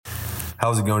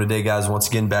How's it going today, guys? Once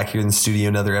again, back here in the studio,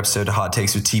 another episode of Hot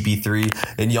Takes with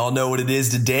TP3. And y'all know what it is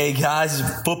today, guys.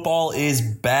 Football is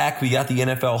back. We got the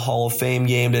NFL Hall of Fame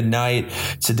game tonight.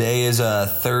 Today is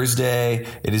Thursday.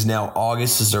 It is now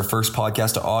August. This is our first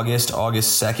podcast of August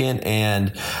 2nd.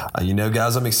 And,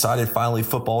 guys, I'm excited. Finally,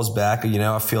 football is back.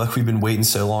 I feel like we've been waiting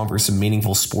so long for some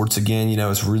meaningful sports again.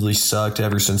 It's really sucked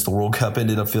ever since the World Cup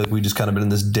ended. I feel like we just kind of been in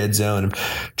this dead zone and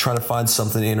trying to find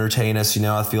something to entertain us.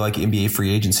 I feel like NBA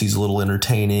free agency is a little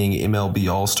entertaining,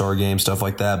 MLB All-Star Game, stuff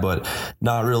like that, but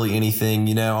not really anything.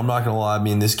 I'm not going to lie.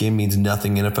 This game means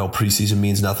nothing. NFL preseason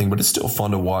means nothing, but it's still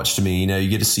fun to watch to me. You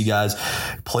get to see guys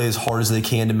play as hard as they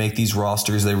can to make these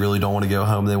rosters. They really don't want to go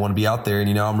home. They want to be out there.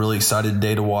 And, I'm really excited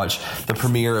today to watch the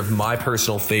premiere of my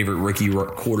personal favorite rookie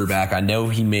quarterback. I know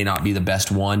he may not be the best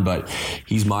one, but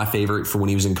he's my favorite for when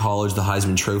he was in college, the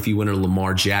Heisman Trophy winner,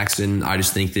 Lamar Jackson. I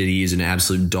just think that he is an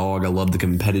absolute dog. I love the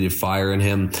competitive fire in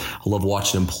him. I love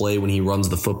watching him play when he runs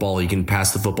the football. He can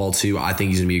pass the football too. I think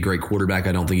he's going to be a great quarterback.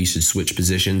 I don't think he should switch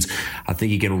positions. I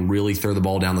think he can really throw the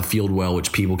ball down the field well,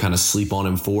 which people kind of sleep on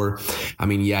him for.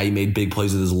 He made big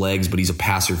plays with his legs, but he's a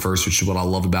passer first, which is what I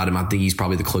love about him. I think he's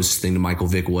probably the closest thing to Michael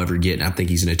Vick will ever get, and I think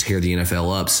he's going to tear the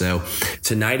NFL up. So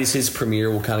tonight is his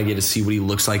premiere. We'll kind of get to see what he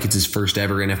looks like. It's his first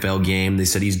ever NFL game. They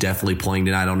said he's definitely playing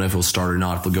tonight. I don't know if he'll start or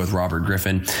not, if they'll go with Robert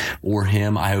Griffin or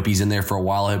him. I hope he's in there for a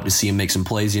while. I hope to see him make some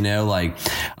plays.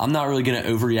 I'm not really going to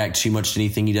overreact too much to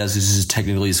anything he does. This is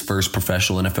technically his first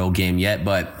professional NFL game yet,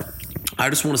 but I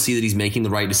just want to see that he's making the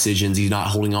right decisions. He's not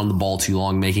holding on to the ball too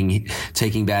long,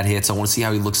 taking bad hits. I want to see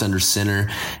how he looks under center,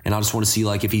 and I just want to see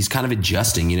if he's kind of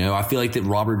adjusting. I feel like that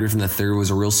Robert Griffin III was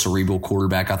a real cerebral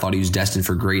quarterback. I thought he was destined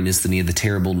for greatness. Then he had the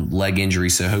terrible leg injury,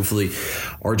 so hopefully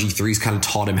RG3's kind of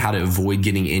taught him how to avoid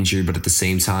getting injured, but at the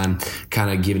same time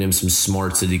kind of giving him some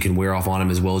smarts that he can wear off on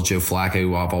him, as well as Joe Flacco,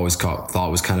 who I've always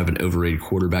thought was kind of an overrated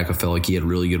quarterback. I felt like he had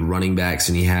really good running backs,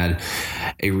 and he had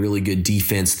a really good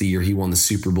defense the year he won the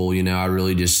Super Bowl. I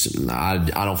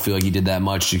don't feel like he did that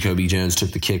much. Jacoby Jones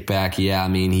took the kickback. Yeah,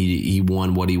 he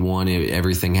won what he won.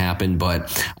 Everything happened,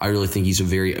 but I really think he's a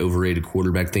very overrated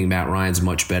quarterback. I think Matt Ryan's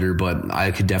much better, but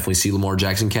I could definitely see Lamar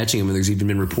Jackson catching him. And there's even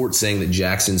been reports saying that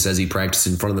Jackson says he practiced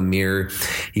in front of the mirror.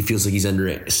 He feels like he's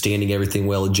understanding everything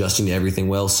well, adjusting to everything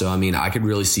well. So, I could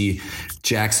really see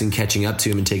Jackson catching up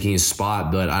to him and taking his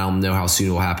spot, but I don't know how soon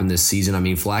it will happen this season.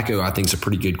 Flacco, I think, is a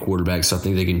pretty good quarterback, so I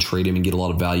think they can trade him and get a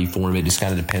lot of value for him. It just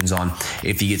kind of depends on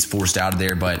if he gets forced out of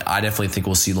there, but I definitely think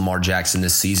we'll see Lamar Jackson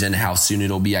this season. How soon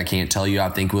it'll be, I can't tell you. I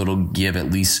think it'll give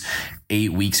at least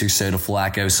 8 weeks or so to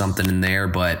Flacco, something in there,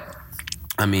 but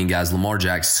guys, Lamar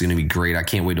Jackson's going to be great. I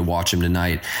can't wait to watch him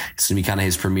tonight. It's going to be kind of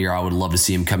his premiere. I would love to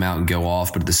see him come out and go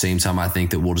off, but at the same time, I think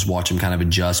that we'll just watch him kind of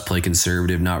adjust, play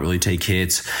conservative, not really take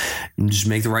hits, and just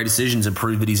make the right decisions and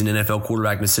prove that he's an NFL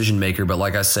quarterback decision maker. But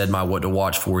like I said, my what to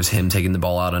watch for is him taking the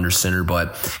ball out under center,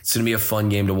 but it's going to be a fun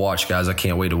game to watch, guys. I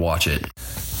can't wait to watch it.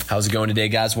 How's it going today,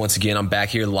 guys? Once again, I'm back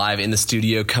here live in the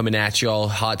studio coming at y'all.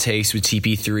 Hot Takes with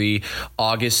TP3,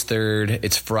 August 3rd.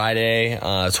 It's Friday,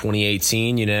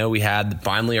 2018. We had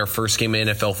finally our first game of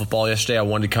NFL football yesterday. I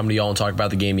wanted to come to y'all and talk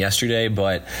about the game yesterday,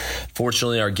 but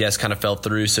fortunately our guest kind of fell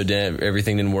through, so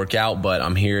everything didn't work out. But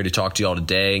I'm here to talk to y'all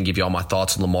today and give y'all my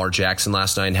thoughts on Lamar Jackson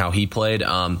last night and how he played.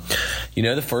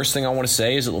 The first thing I want to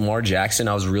say is that Lamar Jackson,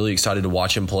 I was really excited to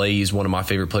watch him play. He's one of my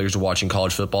favorite players to watch in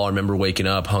college football. I remember waking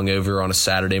up hungover on a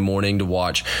Saturday morning to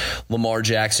watch Lamar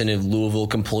Jackson in Louisville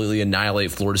completely annihilate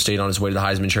Florida State on his way to the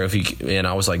Heisman Trophy, and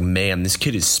I was like, man, this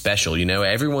kid is special.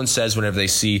 Everyone says whenever they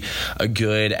see a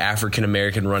good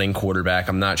African-American running quarterback,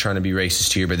 I'm not trying to be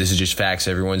racist here, but this is just facts.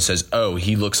 Everyone says, oh,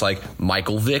 he looks like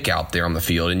Michael Vick out there on the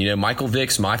field. And, Michael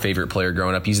Vick's my favorite player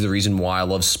growing up. He's the reason why I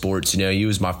love sports. He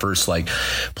was my first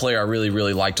player I really,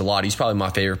 really liked a lot. He's probably my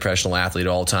favorite professional athlete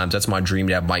of all times. That's my dream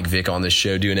to have Mike Vick on this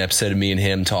show, do an episode of me and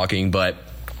him talking, but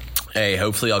hey,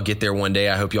 hopefully I'll get there one day.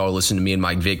 I hope y'all listen to me and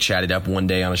Mike Vick chat it up one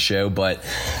day on a show. But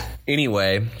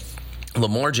anyway,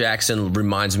 Lamar Jackson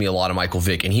reminds me a lot of Michael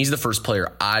Vick, and he's the first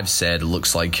player I've said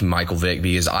looks like Michael Vick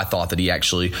because I thought that he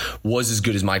actually was as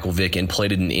good as Michael Vick and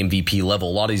played at an MVP level.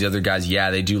 A lot of these other guys,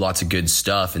 they do lots of good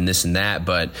stuff and this and that,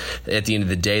 but at the end of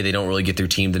the day, they don't really get their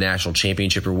team the national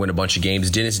championship or win a bunch of games.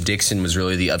 Dennis Dixon was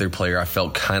really the other player I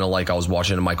felt kind of like I was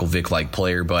watching a Michael Vick-like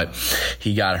player, but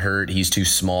he got hurt. He's too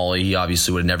small. He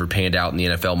obviously would have never panned out in the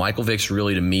NFL. Michael Vick's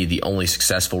really, to me, the only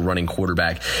successful running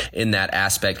quarterback in that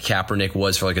aspect. Kaepernick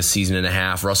was for a season and a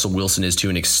half. Russell Wilson is to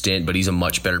an extent, but he's a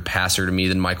much better passer to me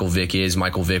than Michael Vick is.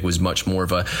 Michael Vick was much more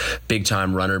of a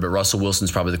big-time runner, but Russell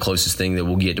Wilson's probably the closest thing that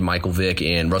we'll get to Michael Vick,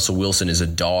 and Russell Wilson is a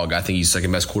dog. I think he's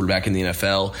second best quarterback in the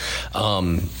NFL.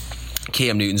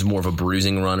 Cam Newton's more of a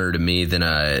bruising runner to me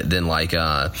than like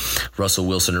Russell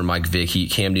Wilson or Mike Vick.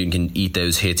 Cam Newton can eat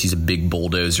those hits. He's a big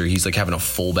bulldozer. He's like having a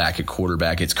fullback at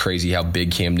quarterback. It's crazy how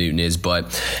big Cam Newton is.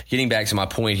 But getting back to my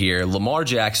point here, Lamar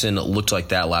Jackson looked like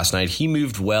that last night. He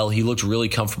moved well. He looked really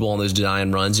comfortable on those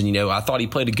denying runs. And, I thought he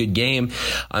played a good game.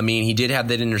 I mean, he did have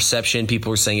that interception. People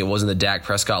were saying it wasn't the Dak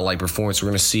Prescott-like performance. We're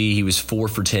going to see he was 4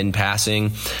 for 10 passing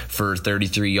for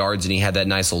 33 yards, and he had that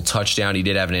nice little touchdown. He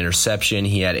did have an interception.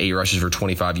 He had 8 rushes for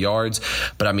 25 yards.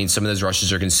 But, I mean, some of those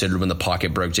rushes are considered when the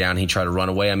pocket broke down. He tried to run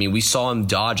away. I mean, we saw him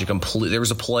dodge there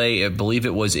was a play, I believe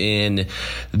it was in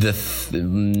actually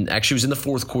it was in the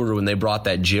fourth quarter when they brought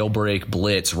that jailbreak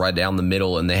blitz right down the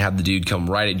middle, and they had the dude come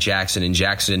right at Jackson, and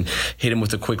Jackson hit him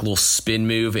with a quick little spin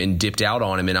move and dipped out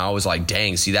on him. And I was like,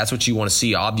 dang, see, that's what you want to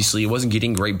see. Obviously, he wasn't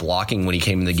getting great blocking when he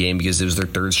came in the game because it was their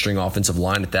third string offensive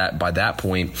line by that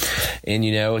point. And,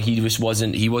 he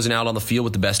wasn't out on the field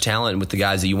with the best talent and with the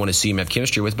guys that you want to see him have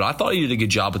chemistry with. But I thought he did a good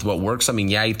job with what works. I mean,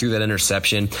 yeah, he threw that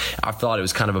interception. I thought it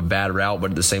was kind of a bad route,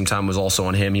 but at the same time, it was also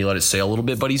on him. He let it sail a little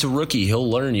bit, but he's a rookie. He'll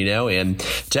learn, And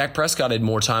Dak Prescott had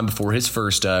more time before his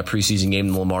first preseason game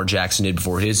than Lamar Jackson did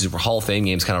before his Hall of Fame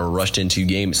games, kind of a rushed into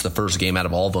game. It's the first game out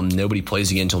of all of them. Nobody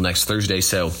plays again until next Thursday.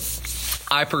 So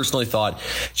I personally thought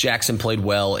Jackson played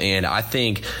well, and I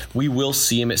think we will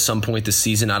see him at some point this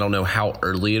season. I don't know how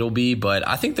early it'll be, but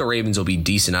I think the Ravens will be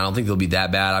decent. I don't think they'll be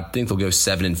that bad. I think they'll go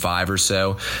 7-5 or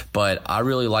so, but I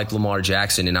really like Lamar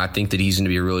Jackson, and I think that he's going to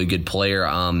be a really good player.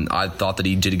 I thought that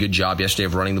he did a good job yesterday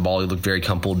of running the ball. He looked very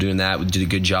comfortable doing that. Did a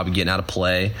good job of getting out of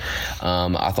play.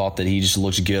 I thought that he just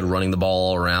looked good running the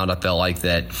ball all around. I felt like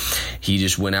that he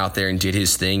just went out there and did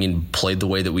his thing and played the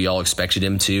way that we all expected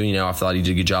him to. I thought he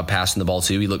did a good job passing the ball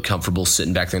too. He looked comfortable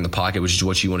sitting back there in the pocket, which is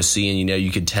what you want to see. And,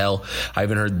 you could tell. I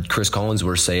even heard Chris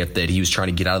Collinsworth say that he was trying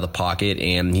to get out of the pocket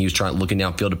and he was looking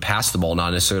downfield to pass the ball,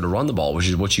 not necessarily to run the ball, which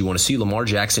is what you want to see. Lamar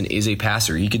Jackson is a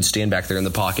passer. He can stand back there in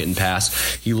the pocket and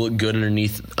pass. He looked good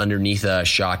underneath a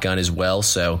shotgun as well.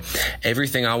 So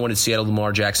everything I wanted to see out of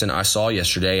Lamar Jackson, I saw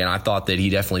yesterday, and I thought that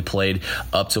he definitely played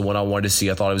up to what I wanted to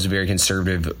see. I thought it was a very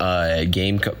conservative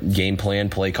game plan,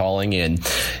 play calling, and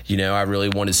I really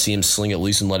wanted to see him sling it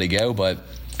loose and let it go, but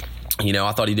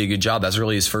I thought he did a good job. That's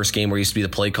really his first game where he used to be the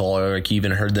play caller. Like, you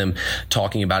even heard them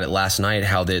talking about it last night,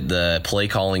 how the play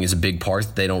calling is a big part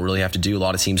that they don't really have to do. A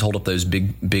lot of teams hold up those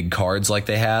big cards like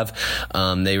they have.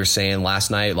 They were saying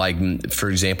last night, like, for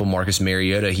example, Marcus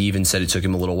Mariota, he even said it took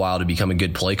him a little while to become a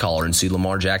good play caller. And see,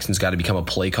 Lamar Jackson's got to become a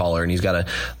play caller, and he's got to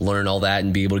learn all that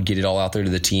and be able to get it all out there to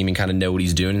the team and kind of know what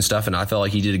he's doing and stuff. And I felt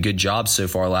like he did a good job so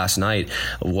far last night.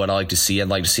 What I like to see, I'd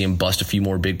like to see him bust a few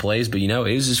more big plays, but it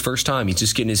was his first time. He's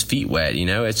just getting his feet wet.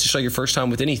 It's just like your first time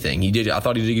with anything. I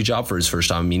thought he did a good job for his first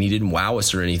time. I mean, he didn't wow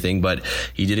us or anything, but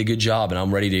he did a good job, and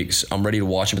I'm ready to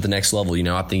watch him at the next level.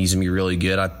 I think he's gonna be really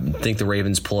good. I think the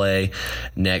Ravens play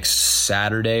next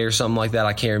Saturday or something like that.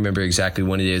 I can't remember exactly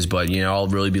when it is, but I'll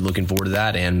really be looking forward to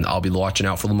that, and I'll be watching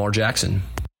out for Lamar Jackson.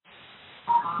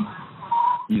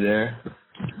 You there?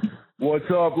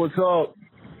 What's up? What up?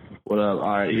 All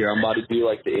right, here, I'm about to do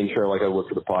like the intro like I would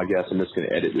for the podcast. I'm just going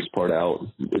to edit this part out.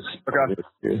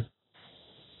 Okay.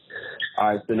 All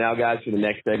right, so now, guys, for the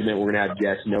next segment, we're going to have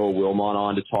guest Noah Wilmot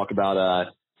on to talk about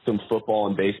some football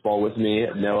and baseball with me.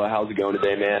 Noah, how's it going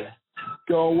today, man?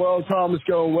 Going well, Thomas,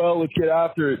 going well. Let's get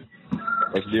after it.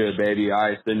 Let's do it, baby. All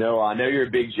right, so Noah, I know you're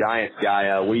a big Giants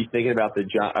guy. What are you thinking about the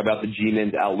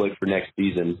G-Men's outlook for next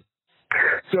season?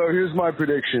 So here's my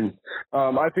prediction.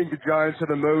 I think the Giants are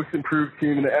the most improved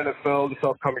team in the NFL this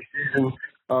upcoming season.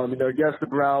 Yes, the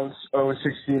Browns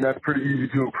 0-16, that's pretty easy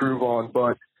to improve on.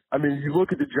 But, you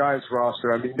look at the Giants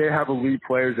roster, they have elite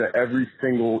players at every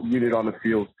single unit on the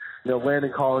field.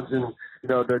 Landon Collins in,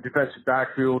 the defensive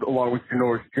backfield along with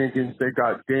Janoris Jenkins. They've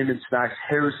got Damon Snacks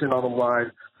Harrison on the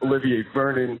line, Olivier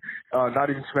Vernon, not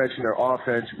even to mention their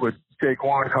offense with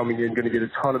Saquon coming in, going to get a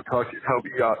ton of touches, help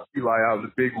Eli out in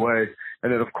a big way.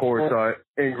 And then, of course,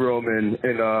 Ingram and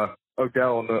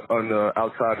Odell on the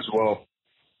outside as well.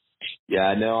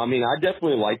 Yeah, no, I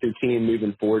definitely like their team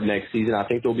moving forward next season. I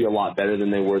think they'll be a lot better than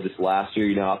they were this last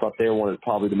year. I thought they were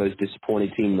probably the most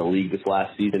disappointing team in the league this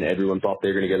last season. Everyone thought they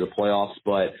were going to go to the playoffs,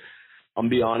 but I'm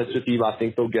going to be honest with you. I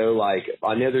think they'll go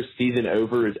I know their season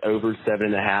is over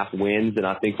 7.5 wins, and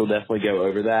I think they'll definitely go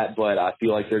over that, but I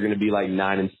feel like they're going to be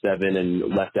 9-7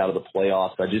 and left out of the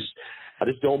playoffs. I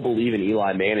just don't believe in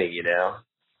Eli Manning,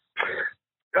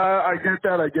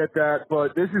 I get that,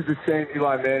 but this is the same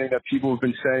Eli Manning that people have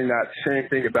been saying that same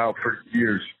thing about for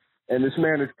years. And this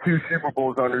man has 2 Super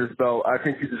Bowls under his belt. I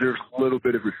think he deserves a little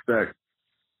bit of respect.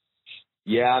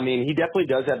 Yeah, he definitely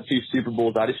does have 2 Super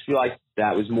Bowls. I just feel like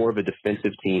that was more of a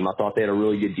defensive team. I thought they had a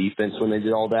really good defense when they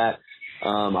did all that.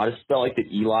 I just felt like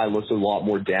that Eli looked a lot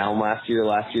more down last year.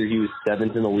 Last year he was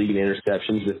 7th in the league in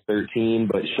interceptions with 13,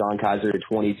 but Sean Kaiser at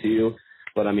 22.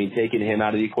 But, I mean, taking him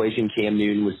out of the equation, Cam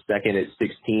Newton was 2nd at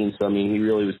 16. So, I mean, he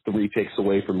really was 3 picks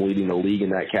away from leading the league in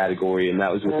that category, and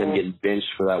that was with him getting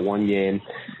benched for that one game.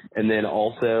 And then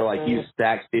also, like, he was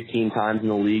sacked 15 times in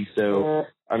the league. So,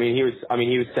 he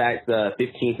was sacked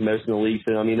 15th most in the league.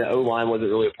 So, I mean, the O-line wasn't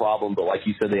really a problem. But like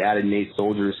you said, they added Nate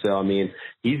Soldier. So, I mean,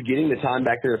 he's getting the time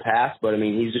back there to pass. But, I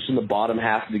mean, he's just in the bottom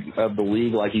half of the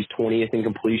league. Like, he's 20th in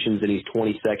completions, and he's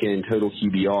 22nd in total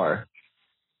QBR.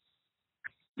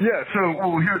 Yeah,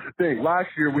 so here's the thing. Last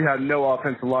year we had no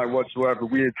offensive line whatsoever.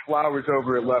 We had Flowers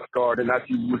over at left guard, and that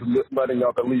team was letting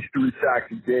up at least 3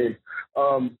 sacks a game.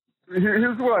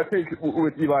 Here's what I think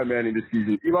with Eli Manning this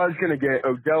season. Eli's going to get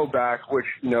Odell back, which,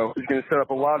 is going to set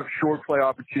up a lot of short play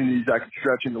opportunities that can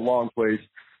stretch into long plays.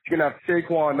 He's going to have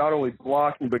Saquon not only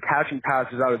blocking, but catching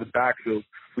passes out of the backfield,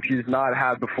 which he has not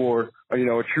had before.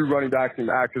 A true running back can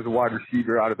act as a wide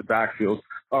receiver out of the backfield.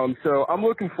 So I'm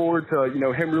looking forward to,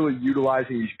 him really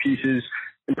utilizing these pieces,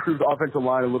 improve the offensive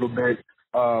line a little bit.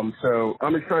 So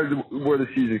I'm excited where the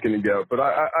season's going to go. But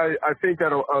I think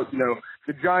that,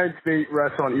 the Giants' fate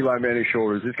rests on Eli Manning's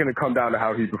shoulders. It's going to come down to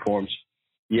how he performs.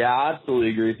 Yeah, I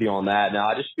absolutely agree with you on that. Now,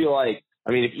 I just feel like,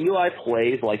 if Eli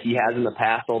plays like he has in the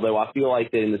past, although I feel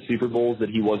like that in the Super Bowls that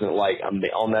he wasn't like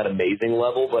on that amazing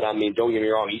level, but don't get me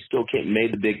wrong, he still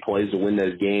made the big plays to win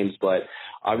those games. But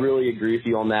I really agree with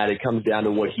you on that. It comes down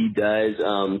to what he does.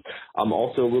 I'm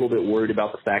also a little bit worried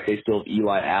about the fact they still have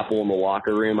Eli Apple in the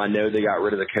locker room. I know they got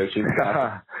rid of the coaching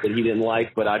staff that he didn't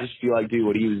like, but I just feel like, dude,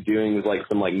 what he was doing was like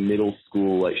some like middle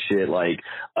school like shit. Like,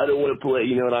 I don't want to play,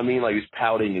 you know what I mean? Like, he's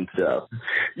pouting and stuff.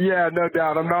 Yeah, no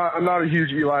doubt. I'm not a huge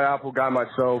Eli Apple guy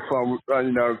myself.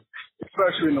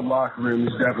 Especially in the locker room,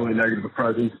 he's definitely a negative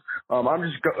presence.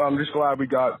 I'm just glad we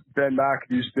got Ben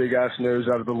McAdoo's big ass nose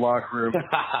out of the locker room.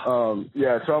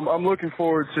 So I'm looking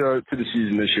forward to the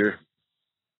season this year.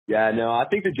 Yeah, no, I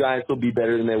think the Giants will be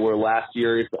better than they were last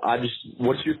year.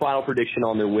 What's your final prediction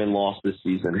on their win-loss this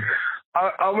season?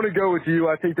 I'm going to go with you.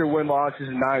 I think their win-loss is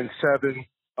 9-7.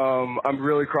 I'm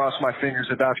really crossing my fingers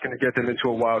that that's going to get them into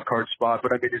a wild card spot.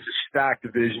 But it's a stacked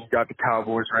division. You got the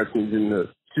Cowboys, Redskins, and the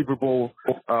Super Bowl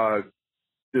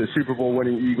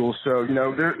winning Eagles. So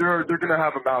they're going to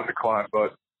have a mountain to climb.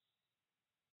 But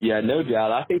yeah, no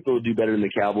doubt. I think they'll do better than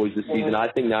the Cowboys this season. I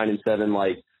think 9-7,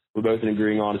 like we're both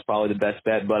agreeing on, is probably the best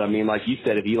bet. But like you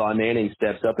said, if Eli Manning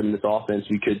steps up in this offense,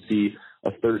 we could see a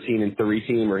 13-3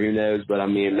 team, or who knows. But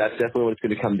that's definitely what it's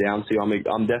going to come down to.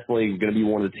 I'm definitely going to be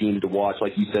one of the teams to watch,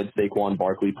 like you said, Saquon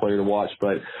Barkley player to watch.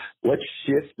 But let's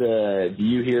shift the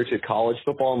view here to college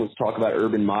football, and let's talk about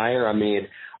Urban Meyer.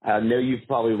 I know you've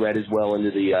probably read as well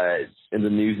into in the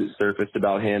news that surfaced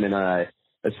about him and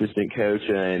assistant coach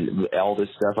and all this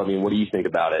stuff. What do you think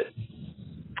about it?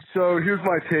 So here's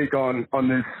my take on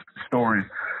this story.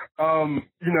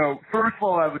 First of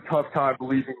all, I have a tough time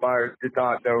believing Myers did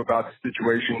not know about the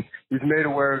situation. He's made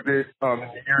aware of it in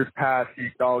the years past. He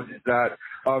acknowledges that.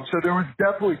 So there was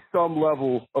definitely some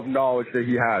level of knowledge that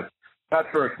he had. That's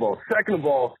first of all. Second of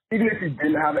all, even if he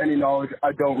didn't have any knowledge,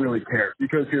 I don't really care,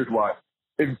 because here's why.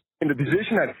 If in the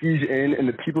position that he's in and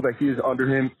the people that he is under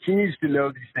him, he needs to know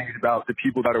these things about the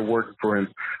people that are working for him.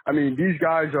 These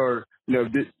guys are,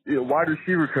 wide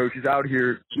receiver coaches out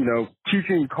here,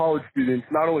 teaching college students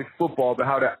not only football, but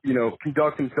how to,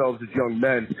 conduct themselves as young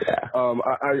men. Yeah.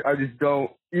 I just don't.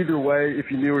 Either way,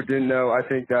 if you knew or didn't know, I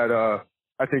think that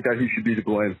he should be to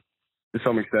blame to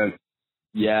some extent.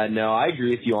 Yeah, no, I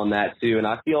agree with you on that too, and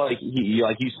I feel like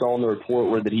like you saw in the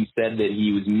report where that he said that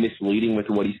he was misleading with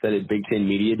what he said at Big Ten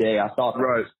Media Day. I thought that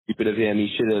was stupid of him. He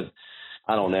should have.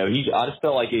 I don't know. I just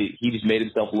felt like he just made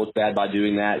himself look bad by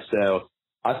doing that. So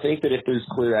I think that if there's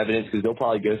clear evidence, because they'll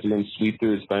probably go through and sweep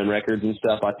through his phone records and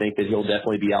stuff, I think that he'll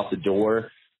definitely be out the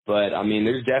door. But,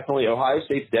 there's definitely – Ohio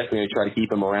State's definitely going to try to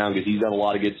keep him around, because he's done a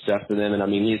lot of good stuff for them. And,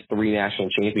 he has 3 national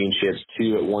championships,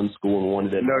 2 at one school and 1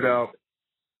 at the – No doubt.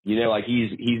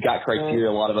 He's got criteria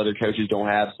a lot of other coaches don't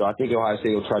have. So I think Ohio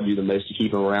State will try to do the most to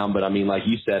keep him around. But, like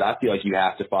you said, I feel like you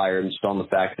have to fire him just on the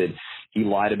fact that he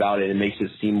lied about it and makes it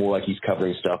seem more like he's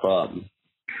covering stuff up.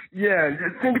 Yeah,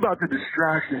 think about the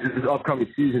distractions of this upcoming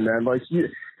season, man.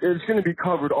 It's going to be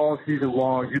covered all season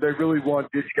long. Do they really want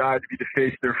this guy to be the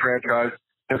face of their franchise,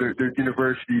 their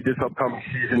university, this upcoming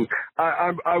season?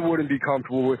 I wouldn't be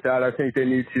comfortable with that. I think they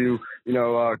need to,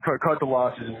 cut the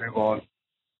losses and move on.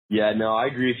 Yeah, no, I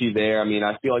agree with you there.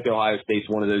 I feel like Ohio State's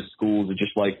one of those schools that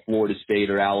just like Florida State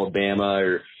or Alabama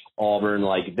or Auburn,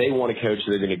 like if they want a coach,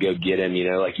 they're going to go get him,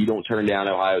 you don't turn down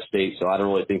Ohio State. So I don't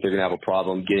really think they're going to have a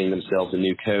problem getting themselves a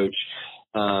new coach.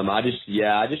 I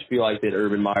just feel like that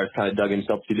Urban Meyer's kind of dug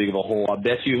himself too big of a hole. I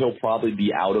bet you he'll probably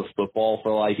be out of football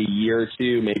for like a year or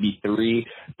two, maybe 3.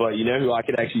 But you know who I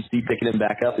could actually see picking him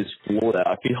back up is Florida.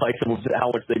 I feel like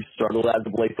how much they've struggled as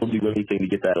of late, they'll do anything to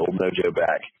get that old mojo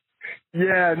back.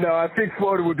 Yeah, no, I think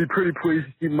Florida would be pretty pleased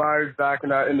to see Myers back in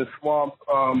the swamp.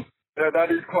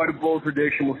 That is quite a bold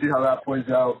prediction. We'll see how that plays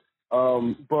out.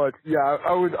 But yeah,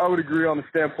 I would agree on the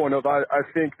standpoint of I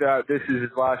think that this is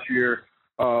his last year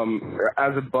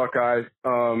as a Buckeye.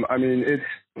 I mean,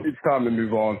 it's time to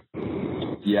move on.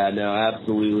 Yeah, no,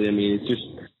 absolutely. I mean,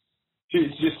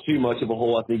 it's just too much of a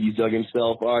hole. I think he's dug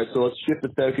himself. All right, so let's shift the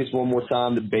focus one more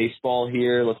time to baseball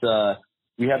here.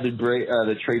 We have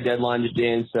the trade deadline just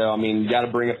in, so I mean, you got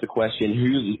to bring up the question: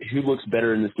 who looks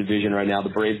better in this division right now, the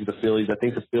Braves or the Phillies? I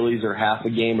think the Phillies are half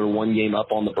a game or 1 game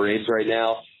up on the Braves right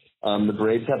now. The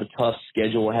Braves have a tough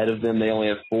schedule ahead of them. They only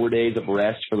have 4 days of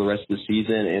rest for the rest of the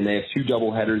season, and they have 2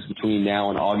 doubleheaders between now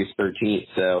and August 13th.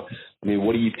 So, I mean,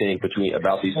 what do you think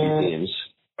about these 2 teams?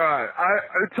 All right,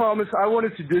 Thomas, I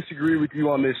wanted to disagree with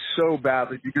you on this so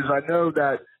badly because I know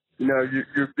that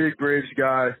you're a big Braves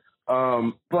guy.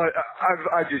 But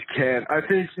I just can't. I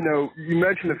think, you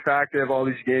mentioned the fact they have all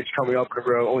these games coming up in a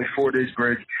row, only 4 days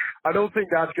break. I don't think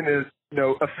that's going to,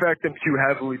 affect them too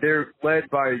heavily. They're led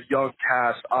by a young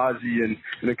cast, Ozzie and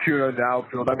Acuna in the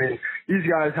outfield. I mean, these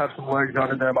guys have some legs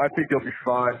under them. I think they'll be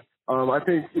fine. I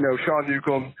think, Sean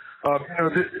Newcomb,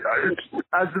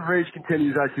 as the race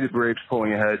continues, I see the Braves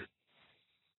pulling ahead.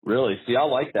 Really? See, I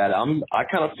like that. I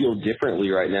kind of feel differently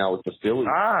right now with the Phillies.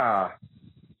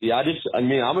 Yeah,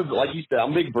 like you said,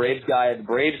 I'm a big Braves guy. The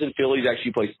Braves and Phillies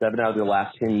actually play 7 out of their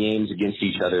last 10 games against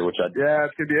each other, yeah,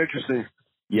 it's going to be interesting.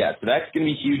 Yeah, so that's going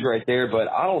to be huge right there. But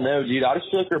I don't know, dude. I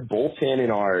just feel like our bullpen and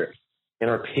our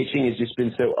pitching has just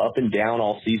been so up and down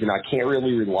all season. I can't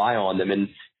really rely on them. And,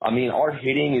 I mean, our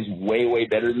hitting is way, way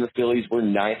better than the Phillies. We're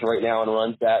 9th right now in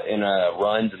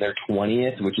runs, and they're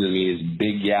 20th, which is a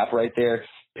big gap right there.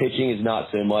 Pitching is not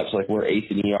so much. Like they're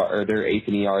 8th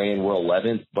in ERA and we're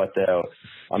 11th. But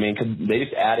I mean, they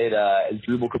just added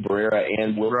Asdrubal Cabrera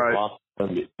and Wilson Ramos,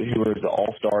 who was the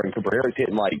All-Star, and Cabrera's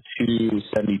hitting like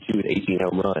 272 and 18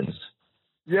 home runs.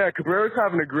 Yeah, Cabrera's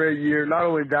having a great year. Not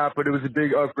only that, but it was a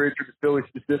big upgrade for the Phillies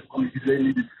specifically because they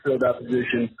needed to fill that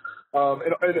position,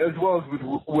 and as well as with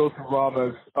Wilson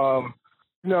Ramos.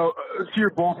 To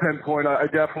your bullpen point, I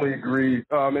definitely agree,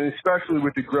 and especially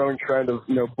with the growing trend of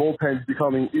bullpens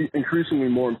becoming increasingly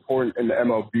more important in the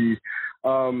MLB.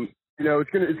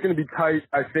 It's gonna be tight.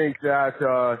 I think that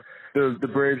the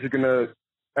Braves are gonna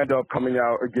end up coming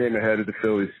out a game ahead of the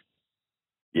Phillies.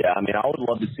 Yeah, I mean, I would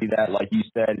love to see that. Like you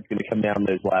said, it's going to come down to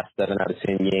those last 7 out of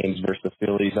 10 games versus the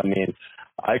Phillies. I mean,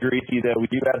 I agree with you, though.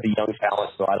 We do have the young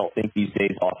talent, so I don't think these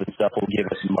days off and stuff will give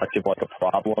us much of like a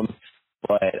problem.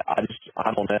 But I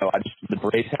don't know. The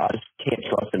Braves, I just can't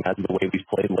trust them as of the way we've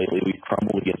played lately. We've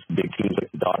crumbled against big teams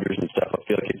like the Dodgers and stuff. I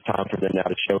feel like it's time for them now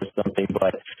to show us something.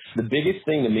 But the biggest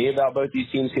thing to me about both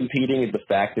these teams competing is the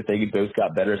fact that they both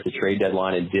got better at the trade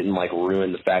deadline and didn't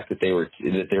ruin the fact that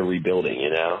they're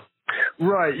rebuilding.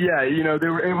 Right, yeah. They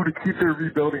were able to keep their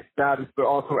rebuilding status, but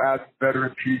also add some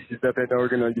veteran pieces that they know are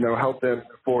going to, help them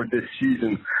forward this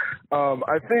season.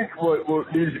 I think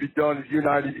what needs to be done is you and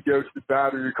I need to go to the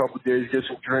Battery a couple of days, get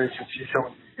some drinks, and see some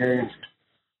of these games.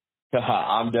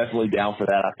 I'm definitely down for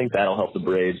that. I think that'll help the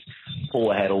Braves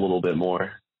pull ahead a little bit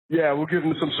more. Yeah, we'll give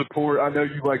them some support. I know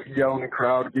you like to yell in the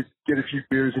crowd, get a few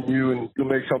beers in you, and you'll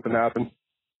make something happen.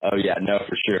 Oh, yeah, no,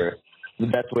 for sure. The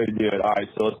best way to do it. All right,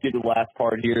 so let's get to the last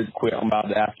part here. I'm about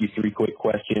to ask you 3 quick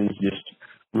questions, just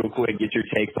real quick, get your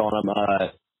takes on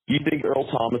them. Do you think Earl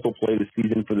Thomas will play the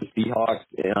season for the Seahawks?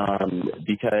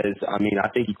 Because, I mean, I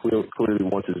think he clearly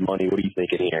wants his money. What are you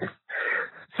thinking here?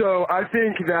 So I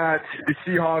think that the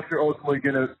Seahawks are ultimately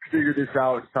going to figure this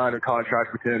out and sign a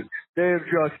contract with him. They have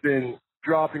just been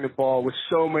dropping the ball with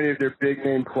so many of their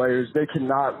big-name players. They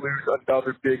cannot lose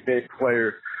another big-name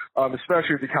player.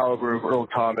 Especially with the caliber of Earl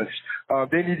Thomas.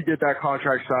 They need to get that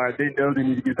contract signed. They know they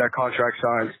need to get that contract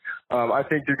signed. I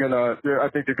think they're gonna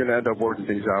end up working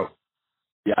things out.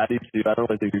 Yeah, I do too. I don't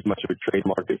really think there's much of a trade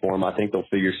market for him. I think they'll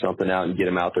figure something out and get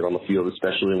him out there on the field,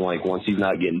 especially once he's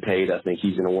not getting paid. I think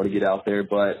he's gonna want to get out there.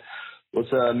 But let's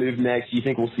move next. Do you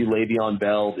think we'll see Le'Veon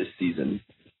Bell this season?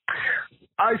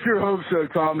 I sure hope so,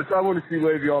 Thomas. I want to see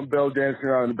Le'Veon Bell dancing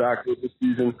around in the backfield this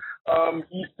season.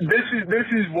 This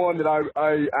is one that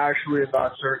I actually am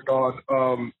not certain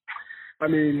on. I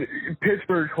mean,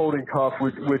 Pittsburgh's holding tough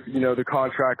with the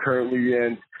contract currently,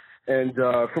 and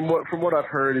from what I've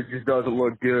heard, it just doesn't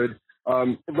look good.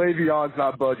 Le'Veon's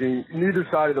not budging. Neither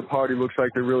side of the party looks like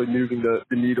they're really moving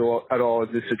the needle at all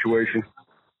in this situation.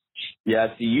 Yeah,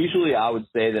 see, usually I would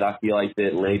say that I feel like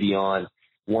that Le'Veon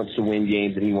wants to win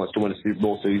games and he wants to win a Super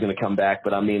Bowl, so he's going to come back.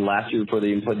 But, I mean, last year before they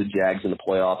even played the Jags in the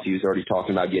playoffs, he was already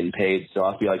talking about getting paid. So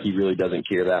I feel like he really doesn't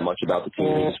care that much about the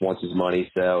team. He just wants his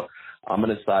money. So I'm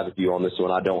going to side with you on this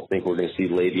one. I don't think we're going to see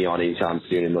Le'Veon anytime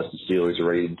soon unless the Steelers are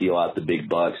ready to deal out the big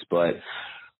bucks. But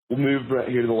we'll move right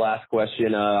here to the last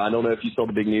question. I don't know if you saw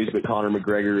the big news, but Conor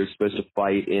McGregor is supposed to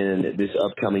fight in this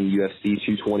upcoming UFC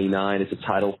 229. It's a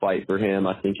title fight for him.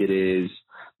 I think it is.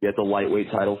 Yeah, it's a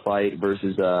lightweight title fight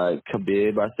versus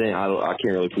Khabib, I think. I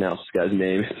can't really pronounce this guy's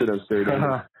name. It's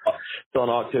on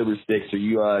October 6th. Are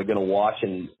you going to watch,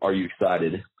 and are you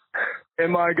excited?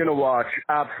 Am I going to watch?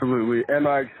 Absolutely. Am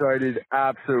I excited?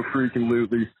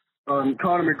 Abso-freaking-lutely.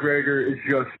 Conor McGregor is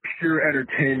just pure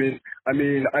entertainment. I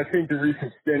mean, I think the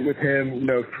recent stint with him,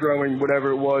 throwing whatever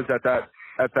it was at that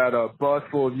bus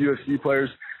full of UFC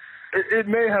players, it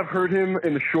may have hurt him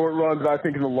in the short run, but I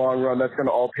think in the long run, that's going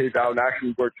to all pay out and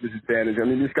actually work to his advantage. I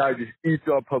mean, this guy just eats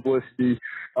up publicity. He's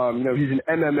an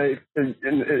MMA,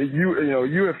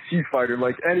 UFC fighter.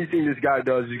 Like, anything this guy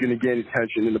does is going to gain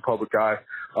attention in the public eye.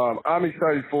 I'm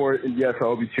excited for it, and yes,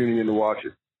 I'll be tuning in to watch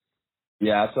it.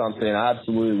 Yeah, that's what I'm saying. I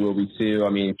absolutely will be too. I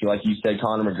mean, like you said,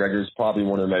 Conor McGregor is probably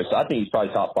one of the I think he's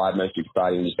probably top 5 most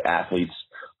exciting just athletes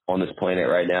on this planet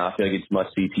right now. I feel like it's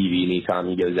must-see TV anytime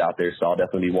he goes out there, so I'll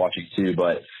definitely be watching too.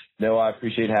 But, no, I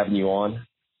appreciate having you on.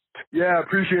 Yeah, I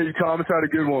appreciate you, Thomas. Had a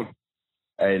good one.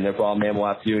 Hey, no problem, man. We'll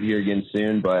have to do it here again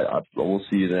soon, but we'll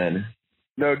see you then.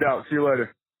 No doubt. See you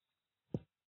later.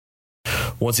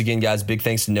 Once again, guys, big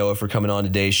thanks to Noah for coming on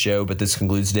today's show. But this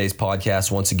concludes today's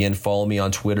podcast. Once again, follow me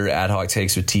on Twitter at Hot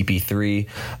Takes with TP3.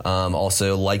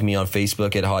 Also, like me on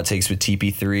Facebook at Hot Takes with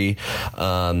TP3.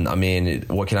 I mean,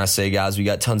 what can I say, guys? We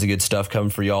got tons of good stuff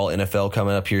coming for y'all. NFL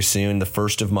coming up here soon. The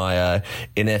first of my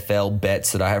NFL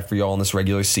bets that I have for y'all in this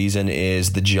regular season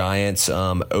is the Giants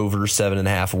over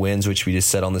 7.5 wins, which we just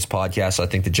said on this podcast. So I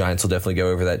think the Giants will definitely go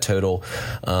over that total.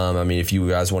 I mean, if you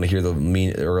guys want to hear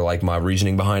my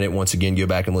reasoning behind it, once again,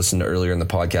 go back and listen to earlier in the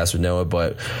podcast with Noah.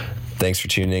 But thanks for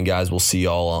tuning in, guys. We'll see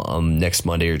y'all next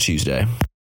Monday or Tuesday.